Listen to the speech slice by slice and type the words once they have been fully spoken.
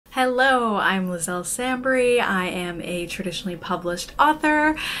Hello, I'm Liselle Sambury. I am a traditionally published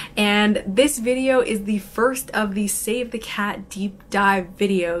author, and this video is the first of the Save the Cat deep dive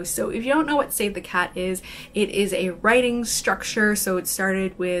videos. So if you don't know what Save the Cat is, it is a writing structure. So it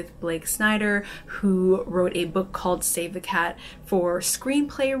started with Blake Snyder, who wrote a book called Save the Cat for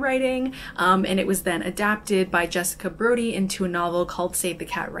screenplay writing, and it was then adapted by Jessica Brody into a novel called Save the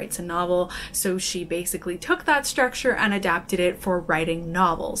Cat Writes a Novel. So she basically took that structure and adapted it for writing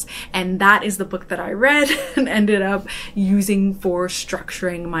novels. And that is the book that I read and ended up using for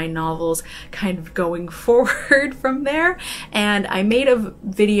structuring my novels kind of going forward from there. And I made a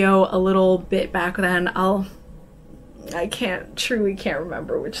video a little bit back then. I truly can't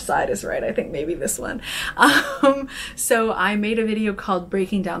remember which side is right. I think maybe this one. So I made a video called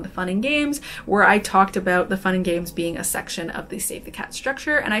Breaking Down the Fun and Games, where I talked about the fun and games being a section of the Save the Cat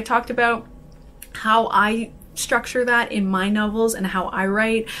structure. And I talked about how I structure that in my novels and how I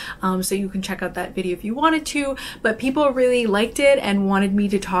write, so you can check out that video if you wanted to. But people really liked it and wanted me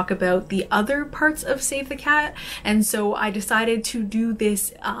to talk about the other parts of Save the Cat, and so I decided to do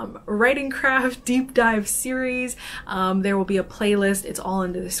this writing craft deep dive series. There will be a playlist, it's all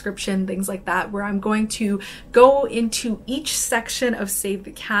in the description, things like that, where I'm going to go into each section of Save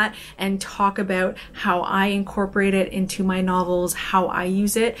the Cat and talk about how I incorporate it into my novels, how I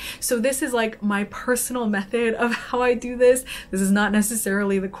use it. So this is like my personal method of how I do this. This is not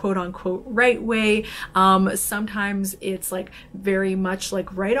necessarily the quote-unquote right way. Sometimes it's like very much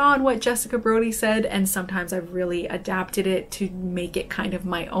like right on what Jessica Brody said, and sometimes I've really adapted it to make it kind of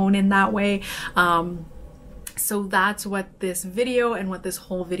my own in that way. So that's what this video and what this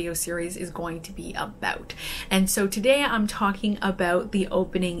whole video series is going to be about. And so today I'm talking about the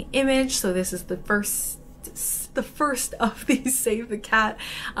opening image. So this is the first of these Save the Cat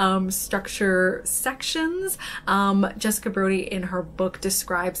structure sections. Jessica Brody in her book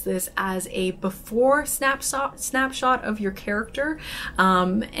describes this as a before snapshot of your character,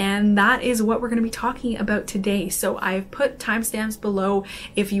 and that is what we're going to be talking about today. So I've put timestamps below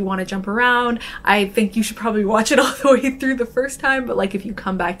if you want to jump around. I think you should probably watch it all the way through the first time, but like if you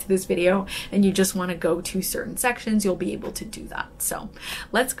come back to this video and you just want to go to certain sections, you'll be able to do that. So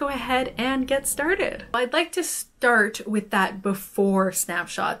let's go ahead and get started. I'd like to start with that before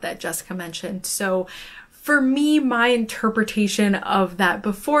snapshot that Jessica mentioned. So for me, my interpretation of that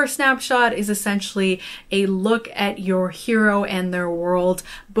before snapshot is essentially a look at your hero and their world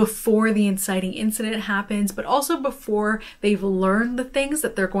before the inciting incident happens, but also before they've learned the things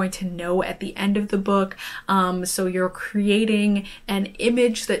that they're going to know at the end of the book. So you're creating an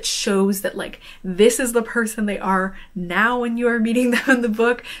image that shows that like this is the person they are now when you are meeting them in the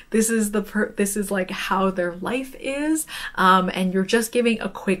book. This is like how their life is, and you're just giving a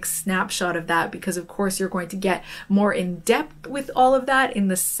quick snapshot of that because of course you're going to get more in depth with all of that in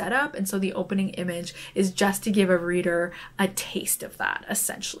the setup. And so the opening image is just to give a reader a taste of that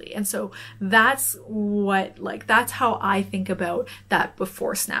essentially. And so that's how I think about that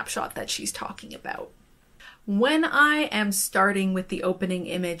before snapshot that she's talking about. When I am starting with the opening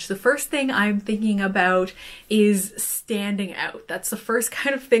image, the first thing I'm thinking about is standing out. That's the first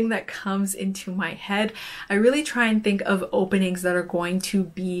kind of thing that comes into my head. I really try and think of openings that are going to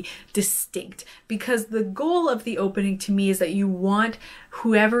be distinct, because the goal of the opening to me is that you want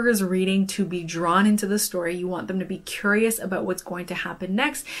whoever is reading to be drawn into the story. You want them to be curious about what's going to happen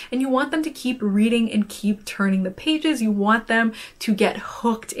next, and you want them to keep reading and keep turning the pages. You want them to get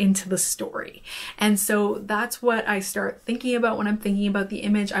hooked into the story. And so that's what I start thinking about when I'm thinking about the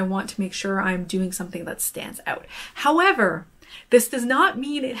image. I want to make sure I'm doing something that stands out. However, this does not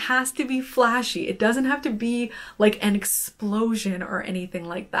mean it has to be flashy. It doesn't have to be like an explosion or anything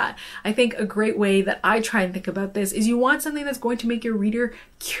like that. I think a great way that I try and think about this is you want something that's going to make your reader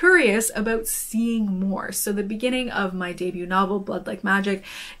curious about seeing more. So the beginning of my debut novel, Blood Like Magic,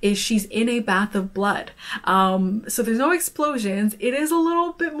 is she's in a bath of blood. So there's no explosions. It is a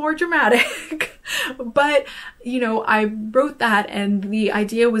little bit more dramatic, but you know, I wrote that and the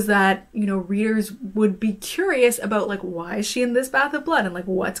idea was that, you know, readers would be curious about like, why is she in this bath of blood and like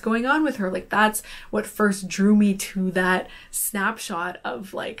what's going on with her? Like that's what first drew me to that snapshot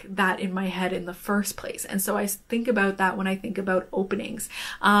of like that in my head in the first place. And so I think about that when I think about openings.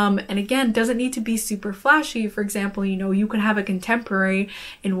 And again, doesn't need to be super flashy. For example, you know, you could have a contemporary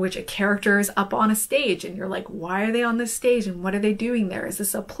in which a character is up on a stage and you're like, why are they on this stage and what are they doing there? Is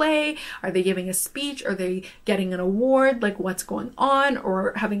this a play? Are they giving a speech? Are they getting an award? Like what's going on?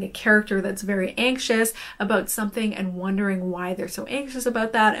 Or having a character that's very anxious about something and wondering why they're so anxious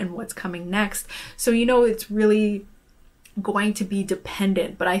about that and what's coming next. So, you know, it's really going to be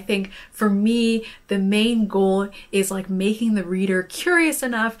dependent, but I think for me the main goal is like making the reader curious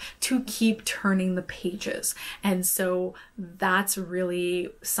enough to keep turning the pages. And so that's really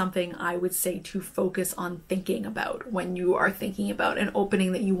something I would say to focus on thinking about when you are thinking about an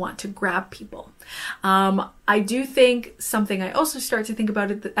opening that you want to grab people. I do think something I also start to think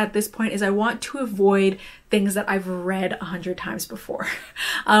about at this point is I want to avoid things that I've read 100 times before,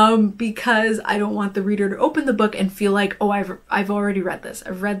 because I don't want the reader to open the book and feel like, oh, I've already read this.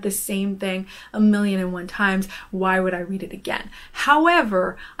 I've read the same thing 1,000,001 times. Why would I read it again?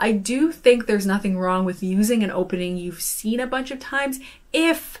 However, I do think there's nothing wrong with using an opening you've seen a bunch of times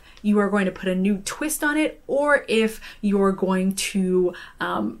if you are going to put a new twist on it, or if you're going to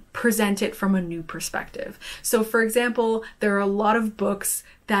present it from a new perspective. So for example, there are a lot of books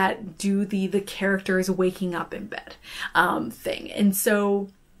that do the characters waking up in bed thing. And so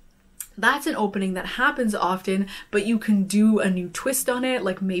that's an opening that happens often, but you can do a new twist on it,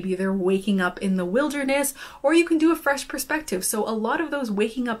 like maybe they're waking up in the wilderness, or you can do a fresh perspective. So a lot of those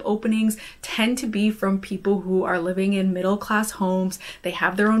waking up openings tend to be from people who are living in middle-class homes. They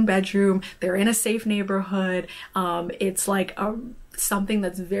have their own bedroom, they're in a safe neighborhood. It's like something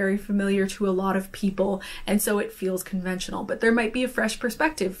that's very familiar to a lot of people, and so it feels conventional, but there might be a fresh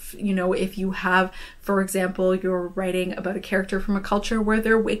perspective. You know, if you have, for example, you're writing about a character from a culture where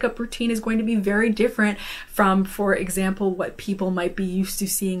their wake-up routine is going to be very different from, for example, what people might be used to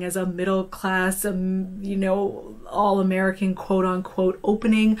seeing as a middle-class, you know, all-American quote-unquote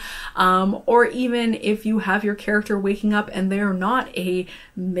opening, or even if you have your character waking up and they're not a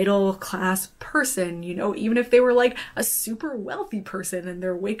middle-class person, you know, even if they were like a super wealthy person and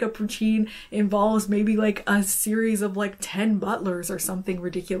their wake-up routine involves maybe like a series of like 10 butlers or something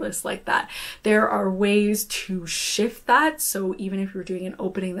ridiculous like that. There are ways to shift that. So even if you're doing an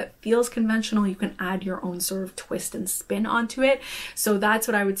opening that feels conventional, you can add your own sort of twist and spin onto it. So that's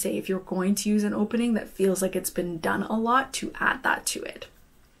what I would say if you're going to use an opening that feels like it's been done a lot, to add that to it.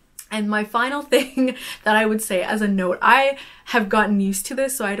 And my final thing that I would say as a note, I have gotten used to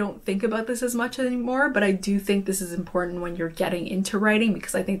this, so I don't think about this as much anymore, but I do think this is important when you're getting into writing,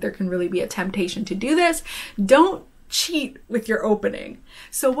 because I think there can really be a temptation to do this. Don't cheat with your opening.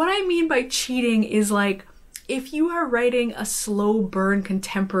 So what I mean by cheating is like, if you are writing a slow burn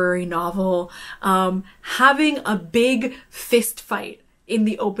contemporary novel, having a big fist fight in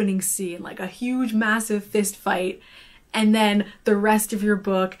the opening scene, like a huge massive fist fight, and then the rest of your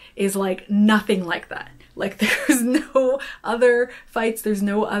book is like nothing like that. Like there's no other fights, there's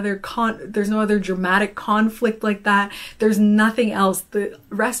no other dramatic conflict like that. There's nothing else. The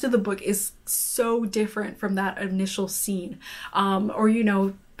rest of the book is so different from that initial scene. Or, you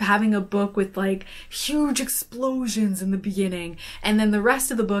know, having a book with like huge explosions in the beginning, and then the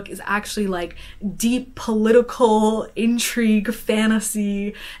rest of the book is actually like deep political intrigue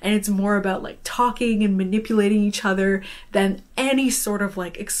fantasy, and it's more about like talking and manipulating each other than any sort of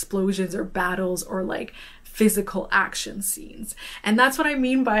like explosions or battles or like physical action scenes. And that's what I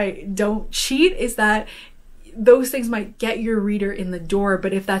mean by don't cheat, is that those things might get your reader in the door,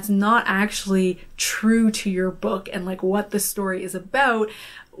 but if that's not actually true to your book and like what the story is about,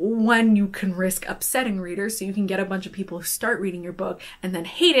 one, you can risk upsetting readers. So you can get a bunch of people who start reading your book and then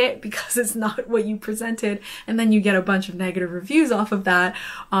hate it because it's not what you presented, and then you get a bunch of negative reviews off of that.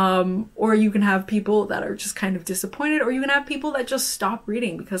 Or you can have people that are just kind of disappointed, or you can have people that just stop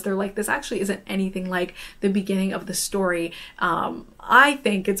reading because they're like, this actually isn't anything like the beginning of the story. I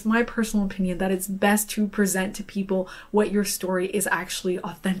think, it's my personal opinion, that it's best to present to people what your story is actually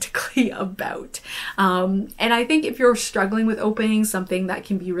authentically about. And I think if you're struggling with openings, something that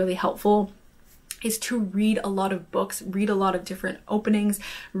can be really helpful is to read a lot of books, read a lot of different openings,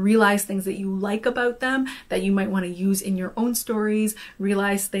 realize things that you like about them that you might want to use in your own stories,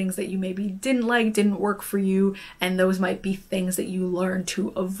 realize things that you maybe didn't like, didn't work for you, and those might be things that you learn to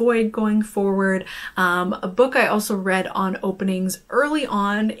avoid going forward. A book I also read on openings early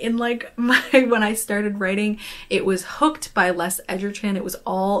on in like when I started writing, it was Hooked by Les Edgerton.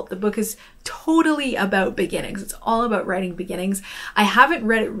 The book is totally about beginnings. It's all about writing beginnings. I haven't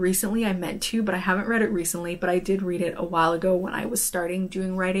read it recently. I meant to, but I haven't read it recently, but I did read it a while ago when I was starting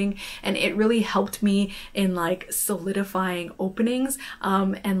doing writing, and it really helped me in like solidifying openings.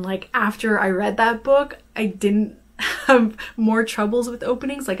 And like after I read that book, I didn't have more troubles with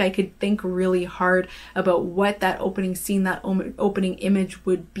openings. Like I could think really hard about what that opening scene, that opening image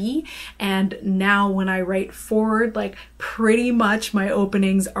would be. And now when I write forward, like pretty much my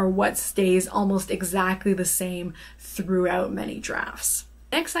openings are what stays almost exactly the same throughout many drafts.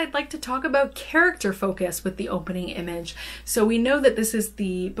 Next, I'd like to talk about character focus with the opening image. So we know that this is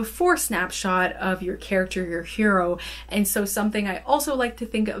the before snapshot of your character, your hero. And so something I also like to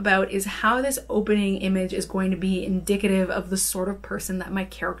think about is how this opening image is going to be indicative of the sort of person that my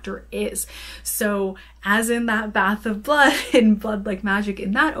character is. So as in that bath of blood in Blood Like Magic,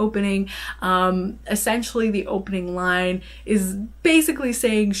 in that opening, essentially the opening line is basically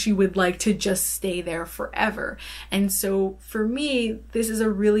saying she would like to just stay there forever. And so for me, this is a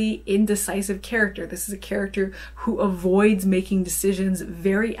really indecisive character. This is a character who avoids making decisions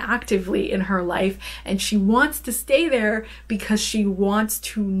very actively in her life, and she wants to stay there because she wants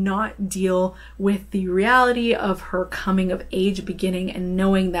to not deal with the reality of her coming of age beginning and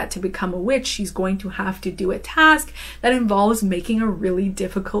knowing that to become a witch, she's going to have to do a task that involves making a really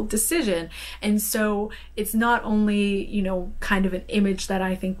difficult decision. And so it's not only, you know, kind of an image that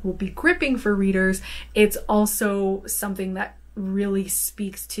I think will be gripping for readers, it's also something that really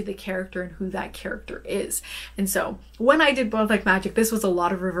speaks to the character and who that character is. And so when I did Blood Like Magic, this was a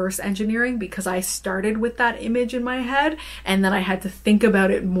lot of reverse engineering because I started with that image in my head and then I had to think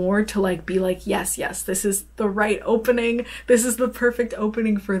about it more to like be like, yes, this is the right opening. This is the perfect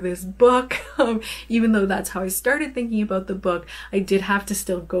opening for this book. Even though that's how I started thinking about the book, I did have to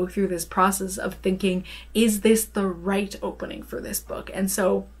still go through this process of thinking, is this the right opening for this book? And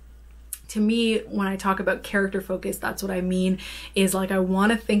so to me, when I talk about character focus, that's what I mean is like I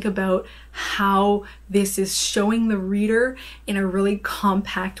want to think about how this is showing the reader in a really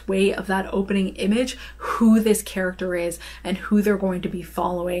compact way of that opening image who this character is and who they're going to be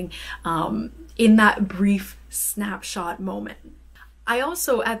following in that brief snapshot moment. I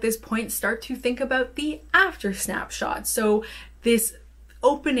also at this point start to think about the after snapshot. So this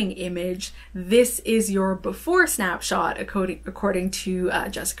opening image, this is your before snapshot according to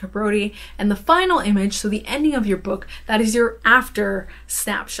Jessica Brody, and the final image, so the ending of your book, that is your after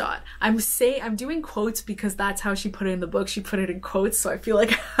snapshot. I'm doing quotes because that's how she put it in the book. She put it in quotes, so I feel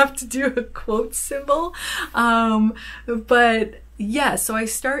like I have to do a quote symbol. But yeah, so I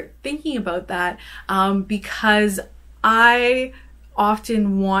start thinking about that because I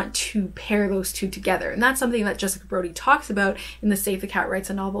often want to pair those two together. And that's something that Jessica Brody talks about in the Save the Cat Writes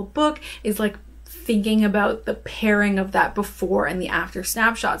a Novel book, is like thinking about the pairing of that before and the after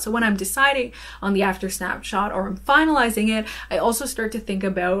snapshot. So when I'm deciding on the after snapshot or I'm finalizing it, I also start to think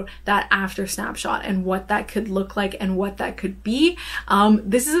about that after snapshot and what that could look like and what that could be.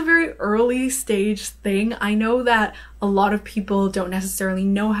 This is a very early stage thing. I know that a lot of people don't necessarily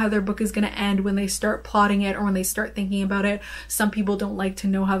know how their book is going to end when they start plotting it or when they start thinking about it. Some people don't like to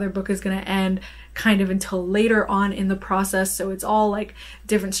know how their book is going to end kind of until later on in the process. So it's all like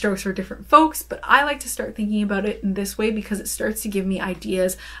different strokes for different folks, but I like to start thinking about it in this way because it starts to give me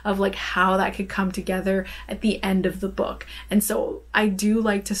ideas of like how that could come together at the end of the book. And so I do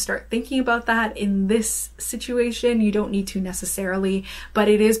like to start thinking about that in this situation. You don't need to necessarily, but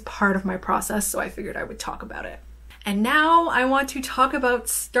it is part of my process, so I figured I would talk about it. And now I want to talk about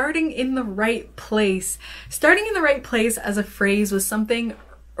starting in the right place. Starting in the right place as a phrase was something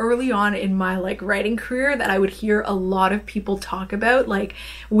early on in my like writing career that I would hear a lot of people talk about, like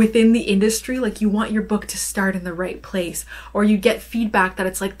within the industry, like you want your book to start in the right place, or you get feedback that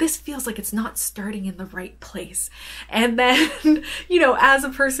it's like, this feels like it's not starting in the right place. And then, you know, as a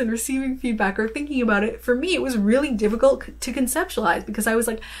person receiving feedback or thinking about it, for me, it was really difficult to conceptualize because I was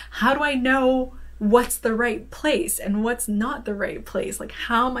like, how do I know what's the right place and what's not the right place? Like,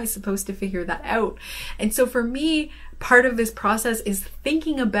 how am I supposed to figure that out? And so for me, part of this process is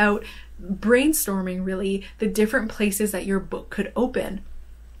thinking about brainstorming really the different places that your book could open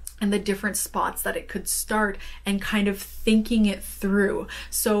and the different spots that it could start and kind of thinking it through.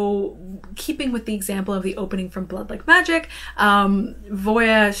 So keeping with the example of the opening from Blood Like Magic,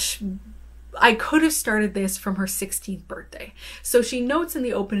 Voya, I could have started this from her 16th birthday. So she notes in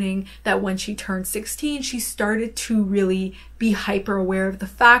the opening that when she turned 16, she started to really be hyper aware of the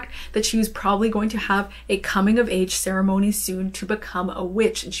fact that she was probably going to have a coming of age ceremony soon to become a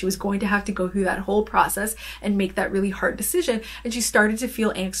witch. And she was going to have to go through that whole process and make that really hard decision. And she started to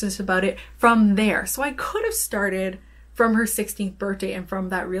feel anxious about it from there. So I could have started from her 16th birthday and from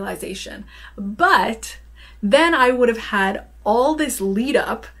that realization. But then I would have had all this lead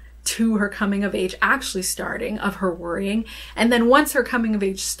up to her coming of age actually starting, of her worrying. And then once her coming of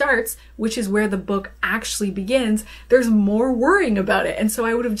age starts, which is where the book actually begins, there's more worrying about it. And so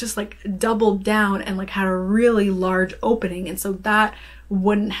I would have just like doubled down and like had a really large opening. And so that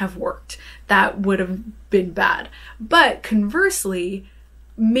wouldn't have worked. That would have been bad. But conversely,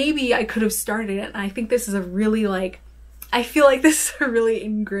 maybe I could have started it. And I think this is a really like, I feel like this is a really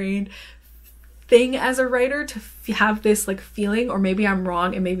ingrained thing as a writer to have this like feeling, or maybe I'm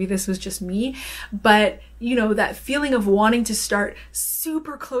wrong and maybe this was just me, but you know, that feeling of wanting to start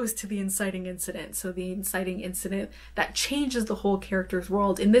super close to the inciting incident. So the inciting incident that changes the whole character's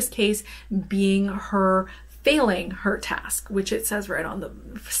world, in this case being her failing her task, which it says right on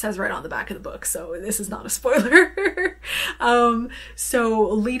the back of the book, so this is not a spoiler. So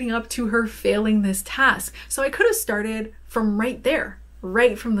leading up to her failing this task. So I could have started from right there,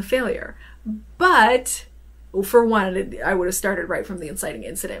 right from the failure, but for one, I would have started right from the inciting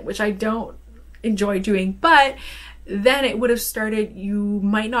incident, which I don't enjoy doing, but then it would have started, you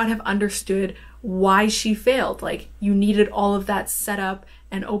might not have understood why she failed. Like, you needed all of that setup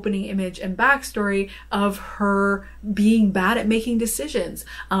and opening image and backstory of her being bad at making decisions.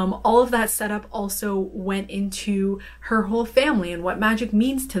 All of that setup also went into her whole family and what magic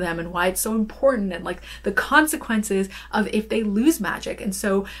means to them and why it's so important, and like the consequences of if they lose magic. And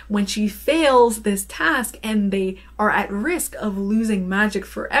so when she fails this task and they are at risk of losing magic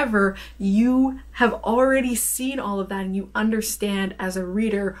forever, you have already seen all of that and you understand as a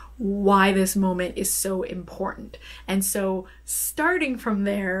reader why this moment is so important. And so starting from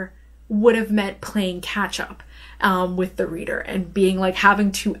there would have meant playing catch up with the reader and being like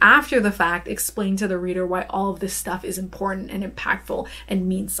having to, after the fact, explain to the reader why all of this stuff is important and impactful and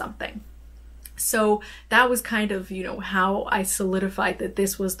means something. So that was kind of, you know, how I solidified that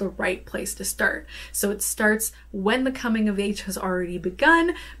this was the right place to start. So it starts when the coming of age has already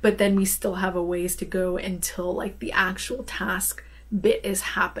begun, but then we still have a ways to go until like the actual task bit is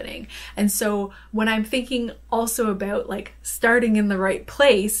happening. And so when I'm thinking also about like starting in the right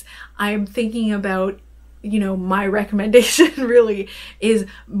place, I'm thinking about, you know, my recommendation really is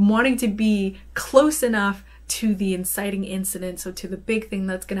wanting to be close enough to the inciting incident, so to the big thing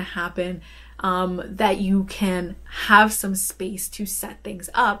that's going to happen, that you can have some space to set things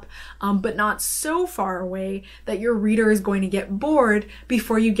up, but not so far away that your reader is going to get bored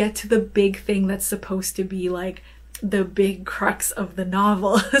before you get to the big thing that's supposed to be like the big crux of the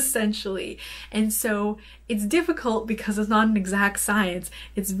novel, essentially. And so it's difficult because it's not an exact science.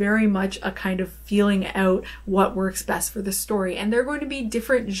 It's very much a kind of feeling out what works best for the story. And there are going to be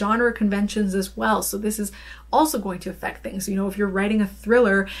different genre conventions as well. So this is also going to affect things. You know, if you're writing a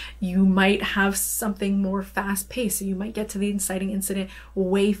thriller, you might have something more fast paced. So you might get to the inciting incident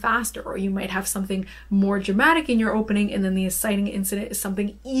way faster, or you might have something more dramatic in your opening, and then the inciting incident is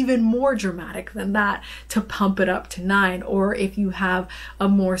something even more dramatic than that to pump it up to 9. Or if you have a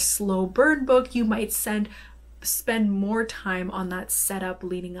more slow burn book, you might spend more time on that setup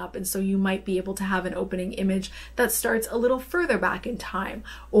leading up, and so you might be able to have an opening image that starts a little further back in time.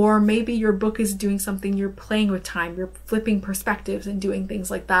 Or maybe your book is doing something, you're playing with time, you're flipping perspectives and doing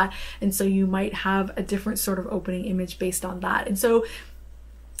things like that, and so you might have a different sort of opening image based on that. And so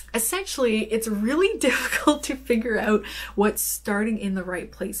essentially, it's really difficult to figure out what starting in the right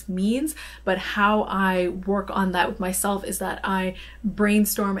place means, but how I work on that with myself is that I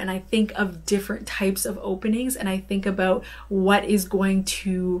brainstorm and I think of different types of openings, and I think about what is going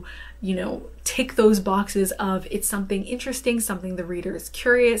to, you know, tick those boxes of it's something interesting, something the reader is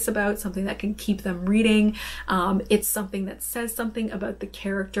curious about, something that can keep them reading. It's something that says something about the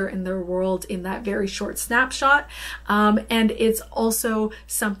character and their world in that very short snapshot. And it's also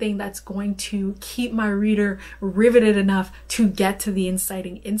something that's going to keep my reader riveted enough to get to the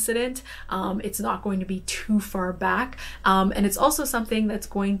inciting incident. It's not going to be too far back. And it's also something that's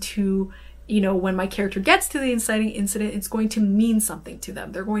going to, you know, when my character gets to the inciting incident, it's going to mean something to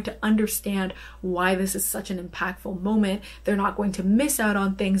them. They're going to understand why this is such an impactful moment. They're not going to miss out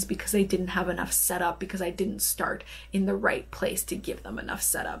on things because they didn't have enough setup, because I didn't start in the right place to give them enough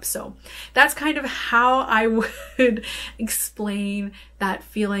setup. So that's kind of how I would explain that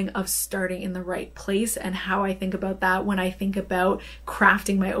feeling of starting in the right place, and how I think about that when I think about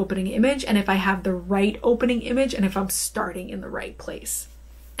crafting my opening image, and if I have the right opening image, and if I'm starting in the right place.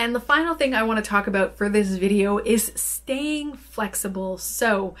 And the final thing I want to talk about for this video is staying flexible.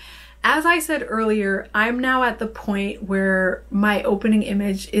 So as I said earlier, I'm now at the point where my opening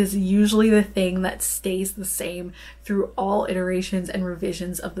image is usually the thing that stays the same through all iterations and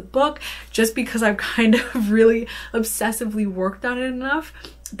revisions of the book, just because I've kind of really obsessively worked on it enough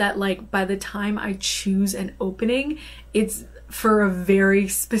that like by the time I choose an opening, it's for a very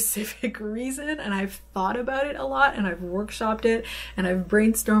specific reason, and I've thought about it a lot, and I've workshopped it, and I've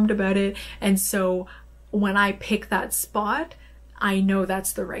brainstormed about it. And so when I pick that spot, I know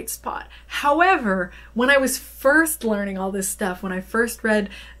that's the right spot. However, when I was first learning all this stuff, when I first read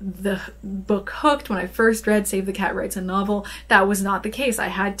the book Hooked, when I first read Save the Cat Writes a Novel, that was not the case. I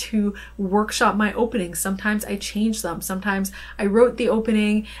had to workshop my openings. Sometimes I changed them. Sometimes I wrote the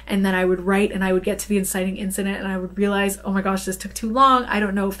opening and then I would write and I would get to the inciting incident and I would realize, oh my gosh, this took too long. I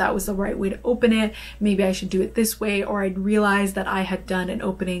don't know if that was the right way to open it. Maybe I should do it this way. Or I'd realize that I had done an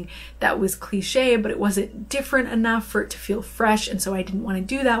opening that was cliche, but it wasn't different enough for it to feel fresh. And so I didn't want to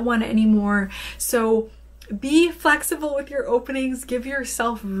do that one anymore. So be flexible with your openings. Give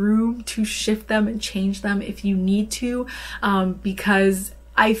yourself room to shift them and change them if you need to, because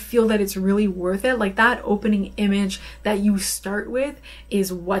I feel that it's really worth it. Like, that opening image that you start with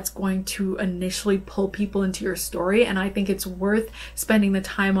is what's going to initially pull people into your story. And I think it's worth spending the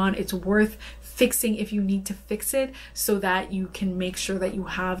time on. It's worth fixing if you need to fix it so that you can make sure that you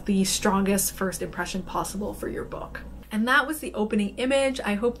have the strongest first impression possible for your book. And that was the opening image.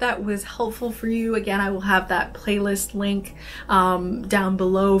 I hope that was helpful for you. Again, I will have that playlist link down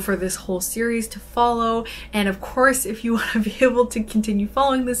below for this whole series to follow. And of course, if you want to be able to continue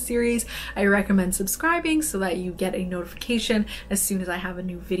following this series, I recommend subscribing so that you get a notification as soon as I have a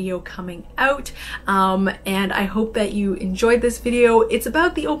new video coming out. And I hope that you enjoyed this video. It's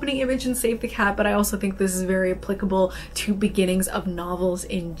about the opening image in Save the Cat, but I also think this is very applicable to beginnings of novels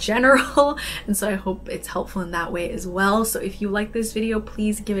in general. And so I hope it's helpful in that way as well. So if you like this video,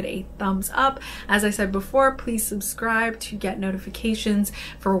 please give it a thumbs up. As I said before, please subscribe to get notifications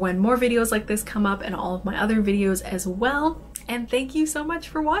for when more videos like this come up and all of my other videos as well. And thank you so much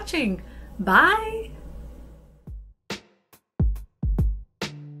for watching. Bye!